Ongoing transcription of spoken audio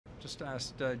Just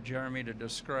asked Jeremy to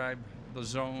describe the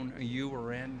zone you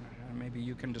were in. Maybe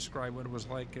you can describe what it was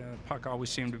like. Puck always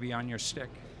seemed to be on your stick.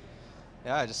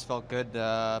 Yeah, I just felt good.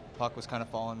 Puck was kind of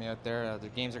following me out there. The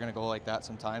games are going to go like that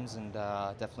sometimes, and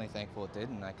definitely thankful it did,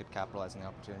 and I could capitalize on the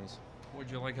opportunities. What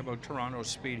did you like about Toronto's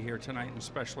speed here tonight, and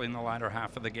especially in the latter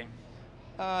half of the game?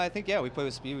 I think, yeah, we played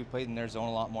with speed. We played in their zone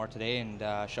a lot more today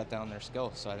and shut down their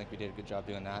skill. So I think we did a good job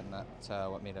doing that, and that's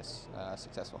what made us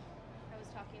successful. I was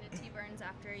talking to T. Burns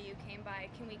after you came by.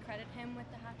 Can we credit him with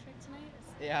the hat trick tonight?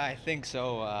 Yeah, I think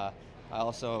so. I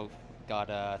also got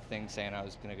a thing saying I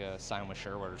was going to go sign with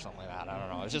Sherwood or something like that. I don't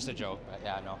know. It was just a joke, but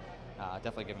yeah, no,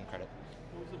 definitely give him credit.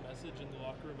 What was the message in the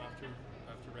locker room after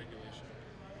regulation?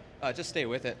 Just stay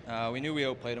with it. We knew we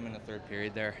outplayed them in the third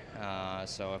period there,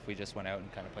 so if we just went out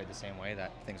and kind of played the same way,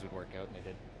 that things would work out, and they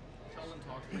did. Sheldon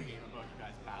talked in the game about you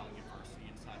guys battling adversity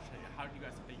and such. How did you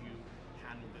guys think that you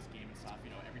handled this game and stuff? You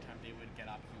know, every time they would get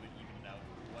up, you would even it out.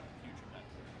 What future bet?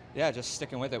 Yeah, just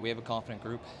sticking with it. We have a confident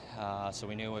group, so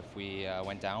we knew if we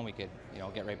went down, we could,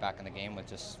 get right back in the game with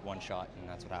just one shot, and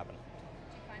that's what happened.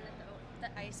 Do you find that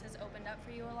the ice has opened up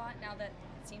for you a lot now that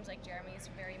it seems like Jeremy is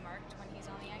very marked when he's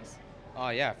on the ice? Oh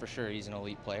yeah, for sure. He's an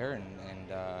elite player,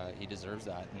 and he deserves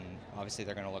that. And obviously,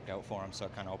 they're going to look out for him, so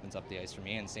it kind of opens up the ice for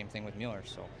me. And same thing with Mueller.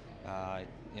 So, I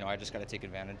just got to take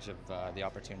advantage of the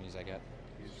opportunities I get.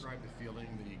 Can you describe the feeling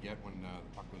that you get when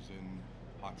the puck was in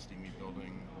hot, steamy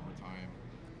building overtime?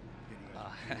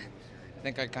 I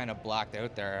think I kind of blacked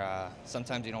out there.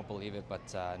 Sometimes you don't believe it, but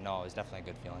no, it was definitely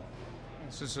a good feeling.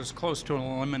 This is as close to an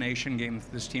elimination game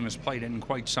this team has played in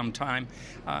quite some time.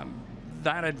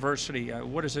 That adversity,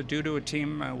 what does it do to a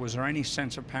team? Was there any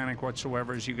sense of panic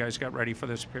whatsoever as you guys got ready for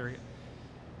this period?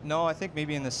 No, I think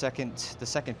maybe in the second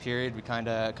period we kind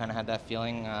of had that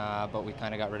feeling, but we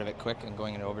kind of got rid of it quick. And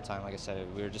going into overtime, like I said,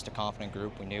 we were just a confident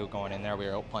group. We knew going in there we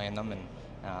were outplaying them, and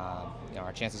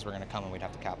our chances were going to come, and we'd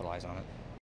have to capitalize on it.